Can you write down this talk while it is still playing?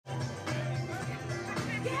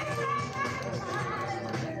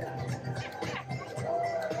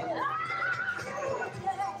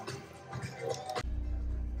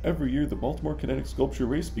Every year, the Baltimore Kinetic Sculpture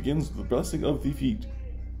Race begins with the blessing of the feet.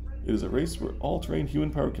 It is a race where all-terrain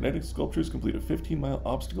human-powered kinetic sculptures complete a 15-mile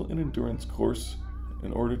obstacle and endurance course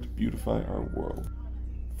in order to beautify our world.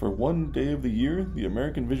 For one day of the year, the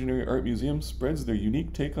American Visionary Art Museum spreads their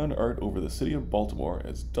unique take on art over the city of Baltimore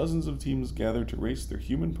as dozens of teams gather to race their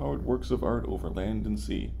human-powered works of art over land and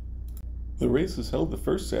sea. The race is held the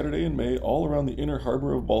first Saturday in May all around the inner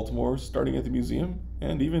harbor of Baltimore, starting at the museum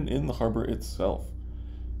and even in the harbor itself.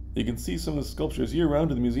 You can see some of the sculptures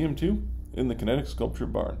year-round in the museum too, in the Kinetic Sculpture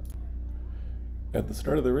Barn. At the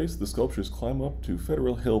start of the race, the sculptures climb up to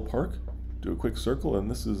Federal Hill Park, do a quick circle, and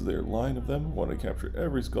this is their line of them. Want to capture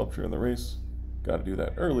every sculpture in the race. Got to do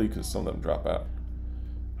that early because some of them drop out.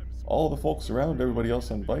 All the folks around, everybody else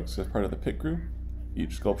on bikes as part of the pit crew.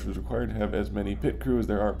 Each sculpture is required to have as many pit crew as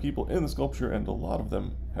there are people in the sculpture, and a lot of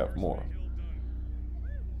them have more.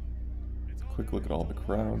 Quick look at all the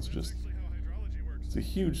crowds. It's a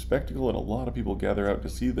huge spectacle, and a lot of people gather out to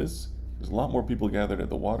see this. There's a lot more people gathered at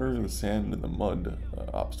the water, the sand, and the mud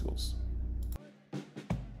obstacles.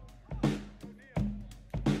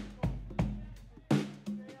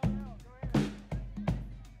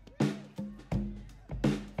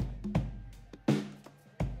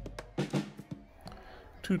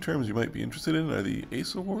 Two terms you might be interested in are the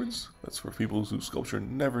ACE Awards. That's for people whose sculpture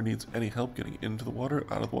never needs any help getting into the water,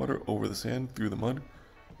 out of the water, over the sand, through the mud.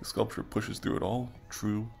 The sculpture pushes through it all.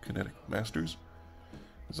 True kinetic masters.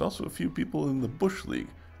 There's also a few people in the Bush League.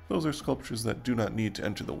 Those are sculptures that do not need to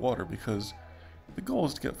enter the water because the goal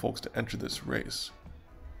is to get folks to enter this race.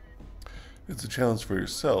 It's a challenge for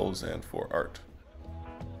yourselves and for art.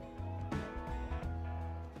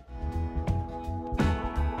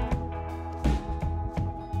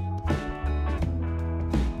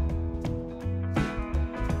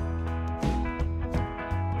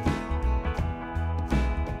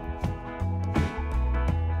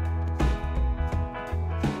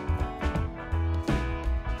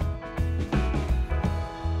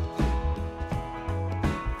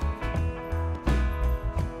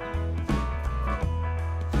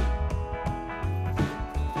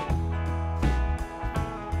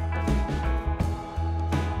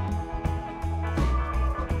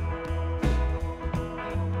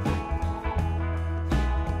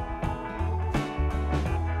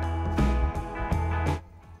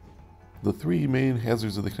 The three main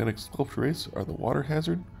hazards of the Kinetic Sculpture Race are the water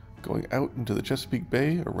hazard, going out into the Chesapeake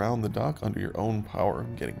Bay around the dock under your own power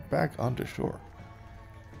and getting back onto shore.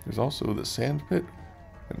 There's also the sand pit,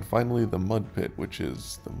 and finally the mud pit, which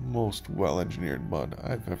is the most well-engineered mud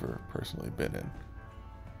I've ever personally been in.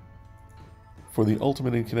 For the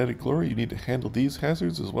ultimate in kinetic glory, you need to handle these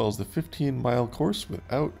hazards as well as the 15-mile course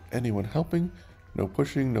without anyone helping, no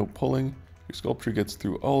pushing, no pulling. Your sculpture gets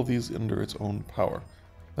through all of these under its own power.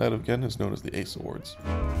 That again is known as the ACE Awards.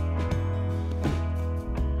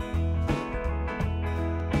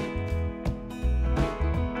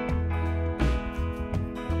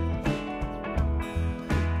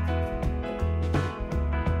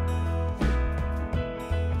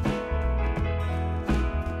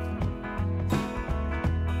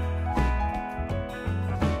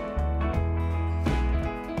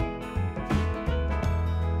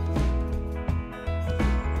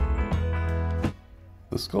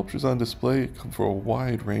 The sculptures on display come for a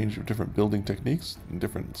wide range of different building techniques and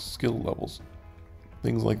different skill levels.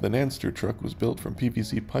 Things like the Nanster truck was built from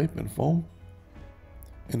PVC pipe and foam.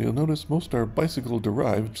 And you'll notice most are bicycle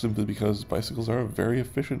derived simply because bicycles are a very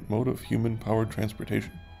efficient mode of human-powered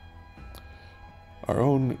transportation. Our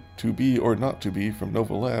own To Be or Not To Be from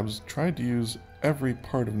Nova Labs tried to use every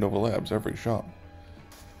part of Nova Labs, every shop.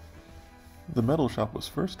 The metal shop was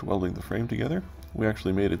first, welding the frame together. We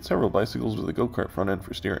actually made several bicycles with a go-kart front end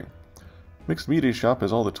for steering. Mixed Media Shop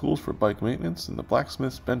has all the tools for bike maintenance, and the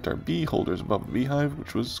blacksmiths bent our bee holders above the beehive,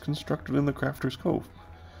 which was constructed in the Crafter's Cove.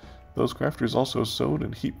 Those crafters also sewed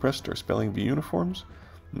and heat-pressed our spelling bee uniforms,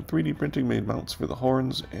 and 3D printing made mounts for the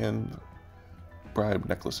horns and bribe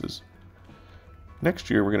necklaces. Next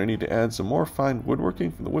year we're going to need to add some more fine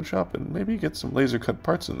woodworking from the woodshop and maybe get some laser-cut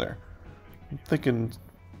parts in there. I'm thinking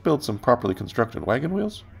build some properly constructed wagon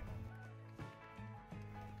wheels.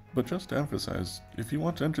 But just to emphasize, if you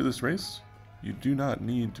want to enter this race, you do not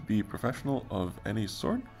need to be a professional of any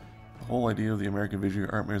sort. The whole idea of the American Visionary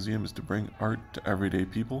Art Museum is to bring art to everyday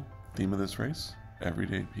people. Theme of this race,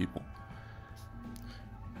 everyday people.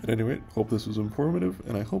 At any rate, hope this was informative,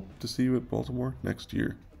 and I hope to see you at Baltimore next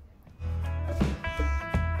year.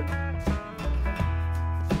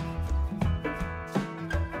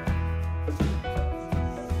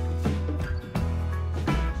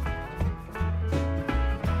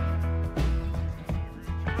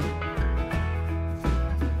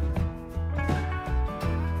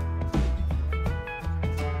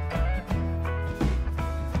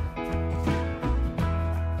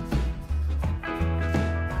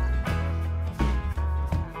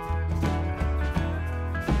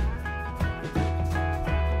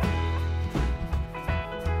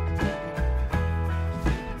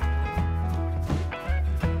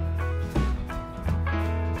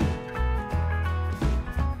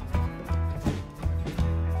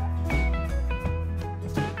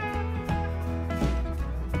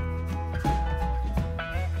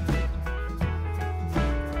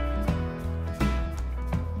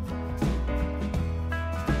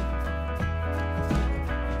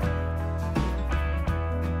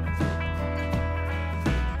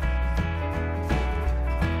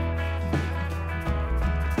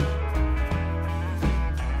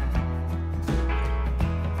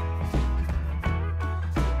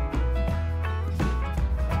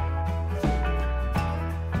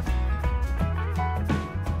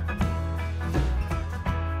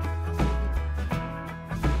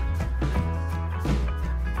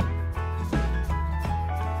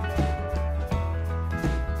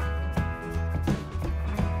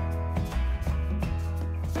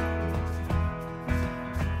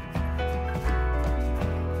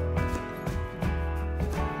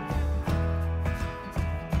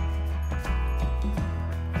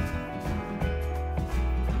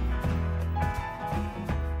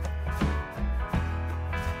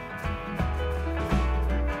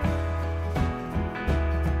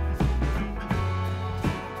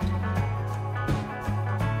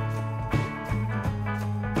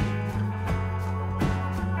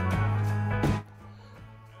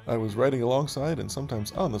 I was riding alongside and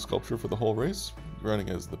sometimes on the sculpture for the whole race, running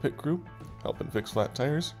as the pit crew, helping fix flat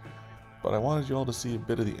tires. But I wanted you all to see a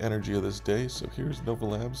bit of the energy of this day, so here's Nova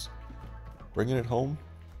Labs bringing it home,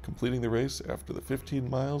 completing the race after the 15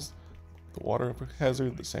 miles, the water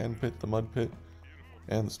hazard, the sand pit, the mud pit,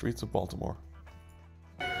 and the streets of Baltimore.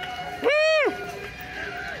 Woo!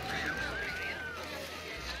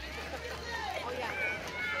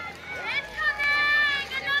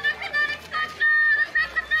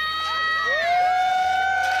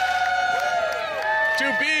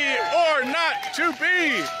 To be or not to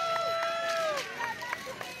be.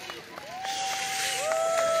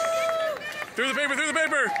 Through the paper, through the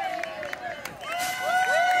paper.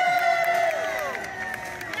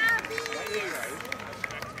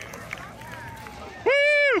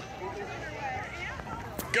 Woo!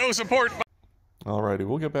 Go support. Alrighty,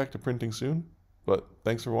 we'll get back to printing soon, but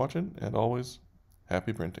thanks for watching, and always,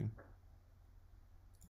 happy printing.